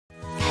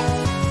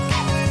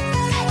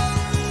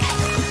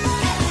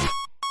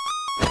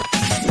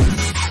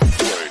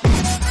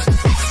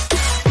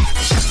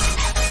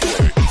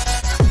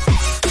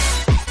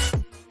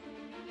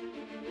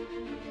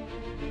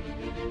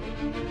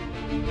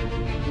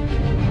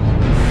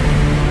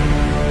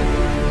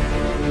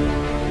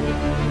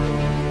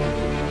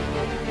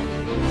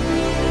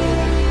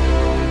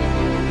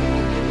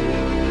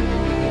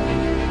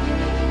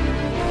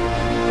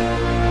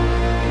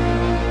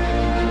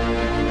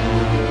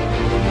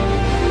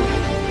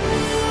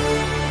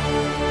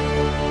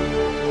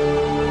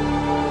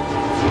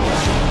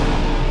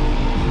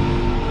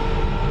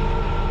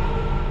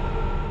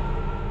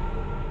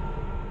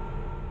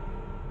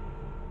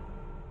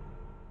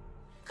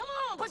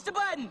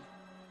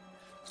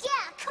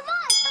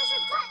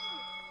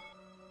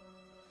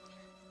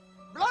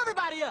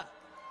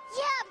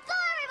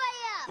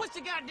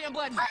the goddamn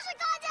button. Push the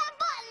goddamn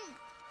button.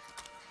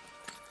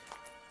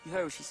 You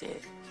heard what she said.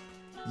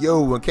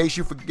 Yo, in case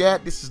you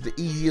forgot, this is the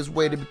easiest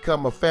way to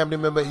become a family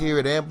member here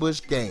at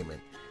Ambush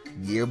Gaming.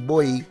 Yeah,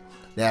 boy.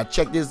 Now,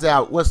 check this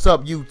out. What's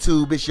up,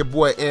 YouTube? It's your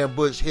boy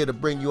Ambush here to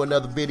bring you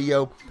another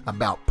video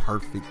about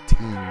perfect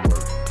teamwork.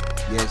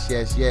 Yes.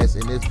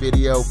 In this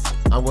video,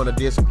 I'm going to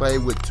display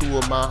with two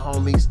of my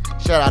homies.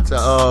 Shout out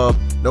to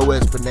No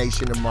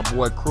Explanation and my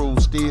boy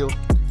Cruz Steel,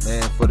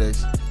 man, for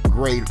this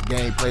great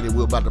gameplay that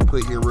we're about to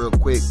put here real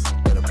quick.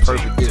 And a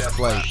perfect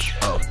display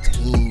of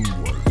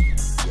teamwork.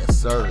 Yes,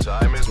 sir.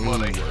 Time is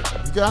money.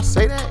 You guys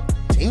say that?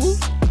 Team?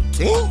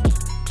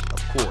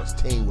 Of course,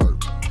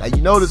 teamwork. Now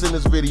you notice in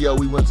this video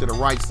we went to the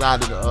right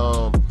side of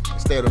the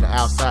instead of the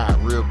outside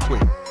real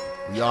quick.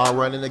 We all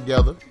running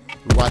together.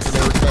 We watching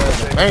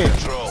everything. Man,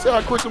 see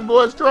how quick them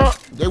boys drop?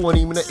 They weren't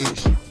even an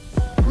issue.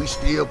 We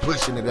still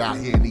pushing it out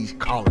here in these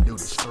Call of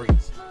Duty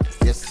streets.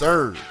 Yes,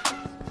 sir.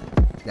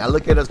 Now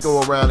look at us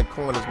go around the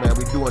corners, man.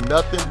 We doing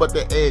nothing but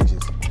the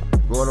edges.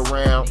 Going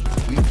around,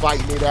 we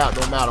fighting it out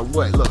no matter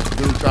what. Look,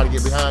 dude try to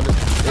get behind us.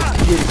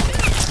 Let's get it.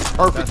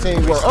 Perfect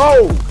teamwork.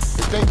 Oh,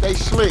 they think they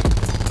slick.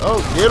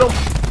 Oh, get them.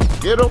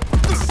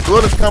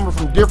 Bullets coming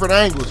from different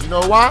angles. You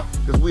know why?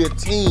 Because we a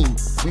team.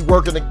 We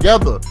working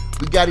together.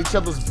 We got each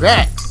other's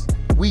backs.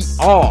 We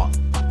are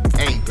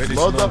a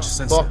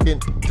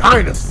motherfucking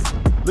dynasty.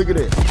 Look at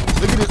this.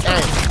 Look at this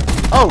angle.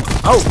 Oh,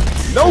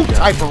 no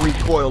type of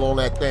recoil on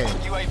that thing.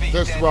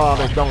 Just for all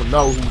that don't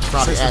know who's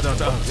probably asking.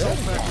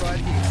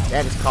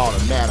 That is called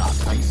a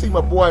Maddox. Now you see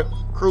my boy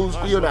Cruz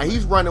Steel. Now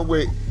he's running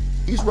with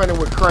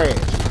Crash.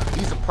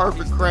 He's a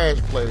perfect Crash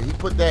player. He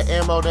put that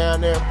ammo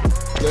down there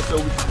just so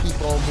we can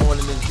keep on going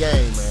in this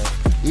game, man.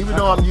 Even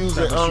though I'm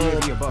using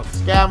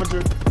Scavenger,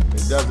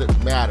 it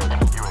doesn't matter. You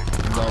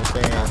know what I'm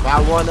saying? If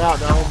I run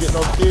out and I don't get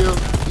no kills,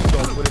 he's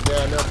gonna put it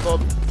down there for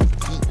me.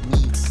 Keep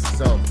me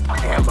some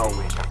ammo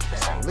in it.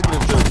 Look at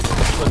this dude.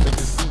 He's gonna take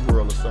this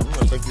SeaWorld or something. He's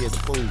gonna take it as a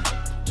food.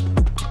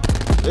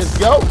 Let's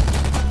go.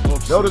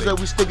 Notice that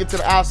we sticking to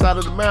the outside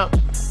of the map.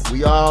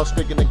 We all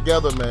sticking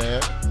together,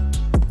 man.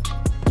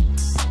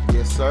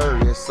 Yes,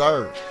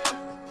 sir.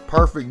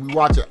 Perfect. We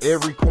watching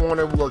every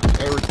corner. We working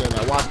everything.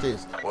 Now watch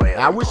this.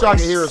 Now, I wish y'all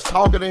could hear us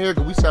talking in here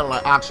because we sound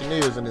like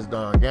auctioneers in this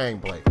darn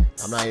gameplay.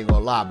 I'm not even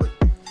gonna lie, but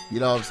you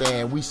know what I'm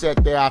saying? We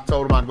sat there. I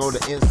told him I'd go to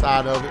the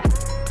inside of it.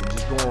 We're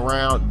just going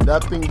around.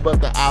 Nothing but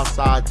the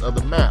outsides of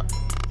the map.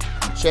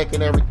 We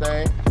checking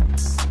everything.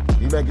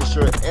 We making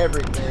sure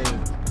everything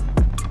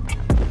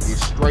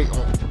is straight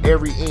on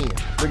every end.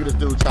 Look at this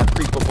dude try to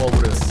creep up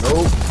over there.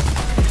 Nope.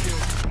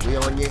 We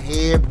on your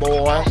head,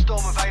 boy.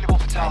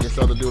 And this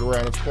other dude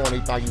around this corner, he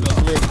thought you was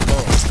slick.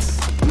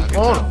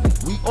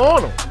 We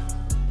on him.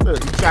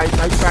 Look, he try to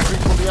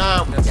creep from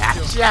behind.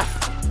 Gotcha.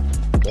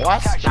 Boy,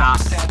 stop.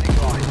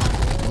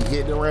 We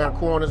getting around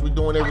corners. We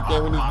doing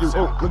everything we need to do.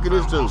 Oh, look at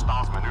this dude.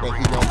 Think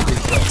he gonna pick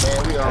up, man.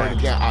 We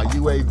already got our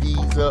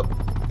UAVs up,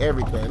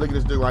 everything. Look at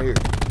this dude right here.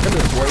 Come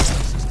here, boy.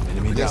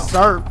 Yes,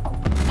 sir.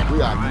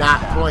 We are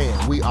not playing.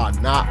 We are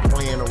not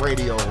playing the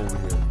radio over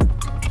here.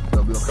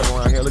 So we're gonna come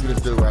around here. Look at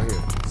this dude right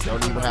here.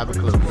 Don't even have a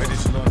clue. Bring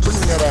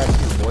that ass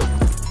here, boy.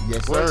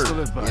 Yes, sir.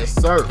 Yes,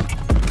 sir.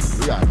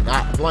 We are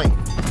not playing.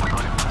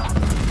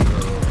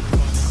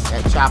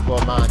 That chopper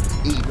of mine is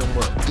eating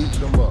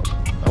them up.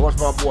 Now watch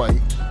my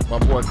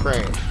boy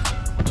Crash.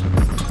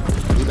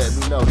 He let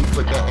me know he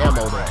put that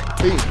ammo down.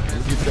 See,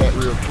 let's get that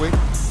real quick.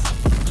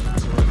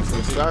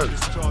 Yes, sir.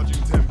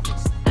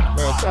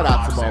 Man, shout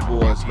out to my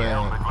boys,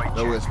 man.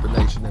 No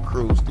Explanation and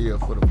Cruz Steel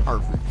for the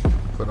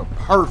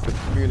perfect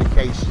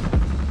communication,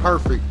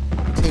 perfect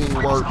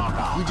teamwork.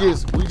 We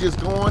just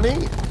going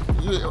in.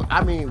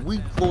 I mean, we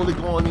fully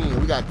going in.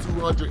 We got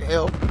 200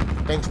 health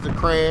thanks to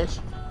Crash.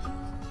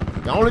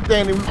 The only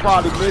thing that we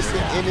probably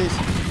missing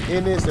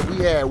in this, and we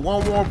had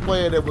one more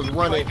player that was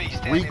running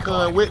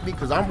recon with me,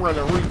 because I'm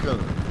running recon.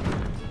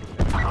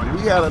 And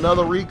we had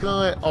another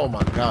recon. Oh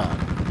my God!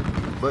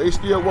 But it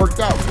still worked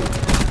out for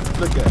us.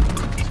 Look at it.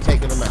 Just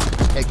taking them out.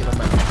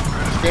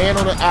 Stand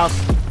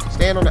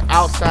on the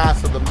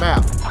outsides of the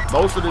map.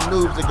 Most of the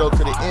noobs that go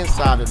to the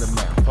inside of the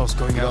map. You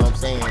know what I'm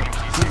saying?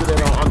 People that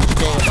don't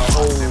understand the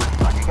whole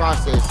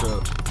process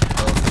of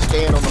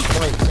staying on the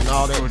flanks and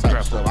all that type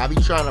of stuff. I be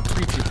trying to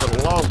preach it for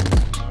the longest.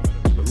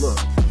 But look,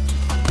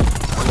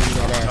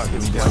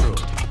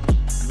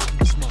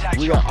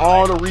 we got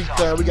all the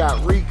recon. We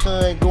got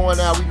recon going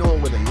out. We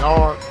doing with a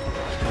yard.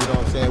 You know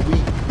what I'm saying?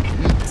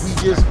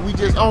 We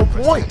just on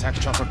point.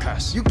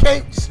 You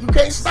can't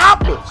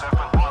stop us.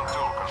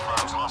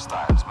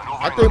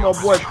 I think my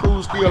boy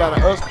Cruz Steel out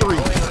of us three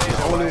is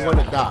the only one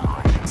that died.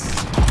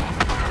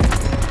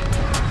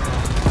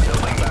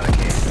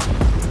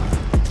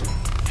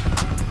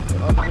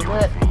 Other than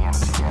that,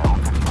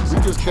 we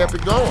just kept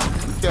it going.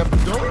 Took the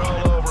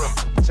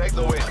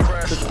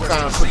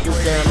time to put this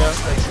down there.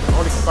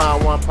 Only can find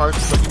one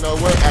person, but you know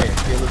what? Hey,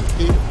 kill is a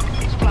kill.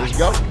 Let's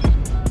go.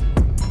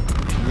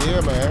 Yeah,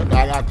 man. I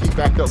gotta keep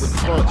back up with the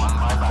punch.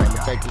 I'm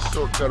gonna take the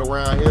shortcut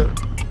around here.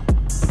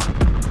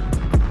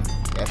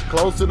 That's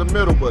close to the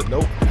middle, but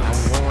nope. I'm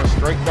going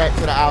straight back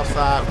to the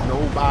outside.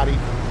 Nobody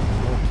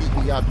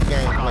TV out the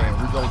game plan.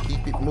 We're going to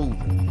keep it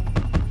moving.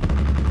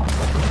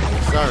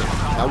 Yes, sir.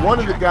 Now, one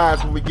of the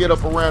guys, when we get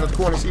up around the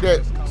corner, see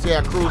that? See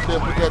how Cruz there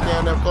put that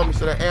down there for me?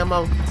 See that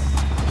ammo?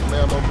 Some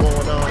ammo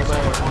going on,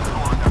 man.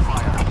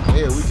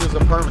 Yeah, we just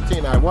a perfect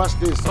team. Now, watch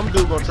this. Some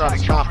dude going to try to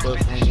stop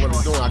us from what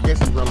he's doing. I guess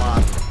he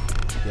realized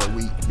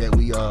that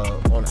we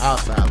on the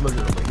outside. Look at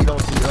him, but he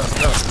don't see us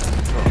nothing.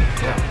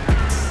 Yeah.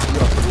 He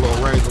up to the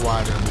little razor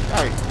wire there.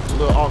 Hey, a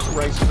little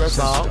alteration, that's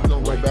all. We're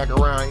gonna go back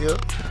around here.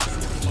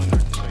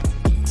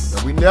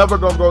 Now, we never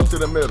gonna go to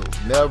the middle.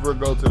 Never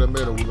go to the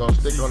middle. We're gonna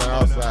stick on the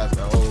outside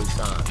the whole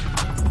time.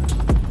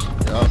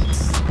 Yep.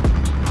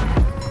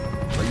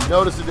 So you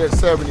notice it at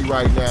 70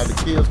 right now. The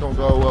kill's gonna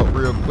go up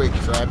real quick.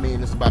 So I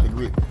mean, it's about to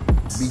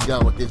be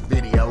done with this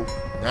video. Know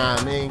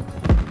what I mean?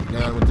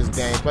 Down with this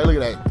gameplay. Look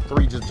at that.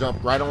 3 just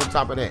jumped right on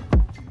top of that.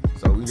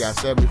 So we got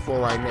 74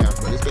 right now.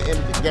 But it's the end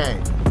of the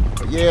game.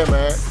 But yeah,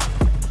 man.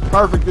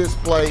 Perfect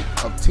display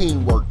of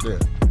teamwork there.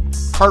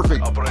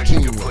 Perfect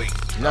teamwork.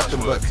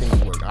 Nothing but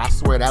teamwork. I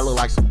swear that look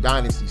like some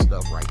dynasty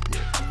stuff right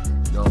there.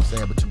 You know what I'm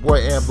saying? But your boy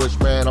Ambush,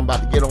 man, I'm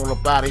about to get on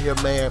up out of here,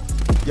 man.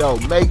 Yo,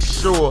 make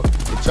sure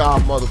that y'all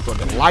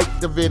motherfucking like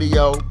the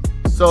video,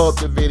 sub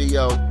the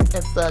video,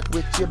 and fuck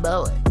with your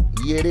boy.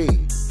 Yeah, it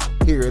is.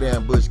 Here at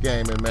Ambush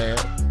Gaming, man.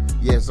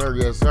 Yes, sir.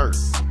 Yes, sir.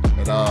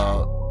 And,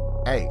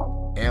 hey,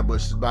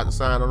 Ambush is about to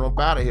sign on up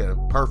out of here.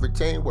 Perfect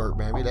teamwork,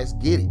 baby. Let's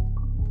get it.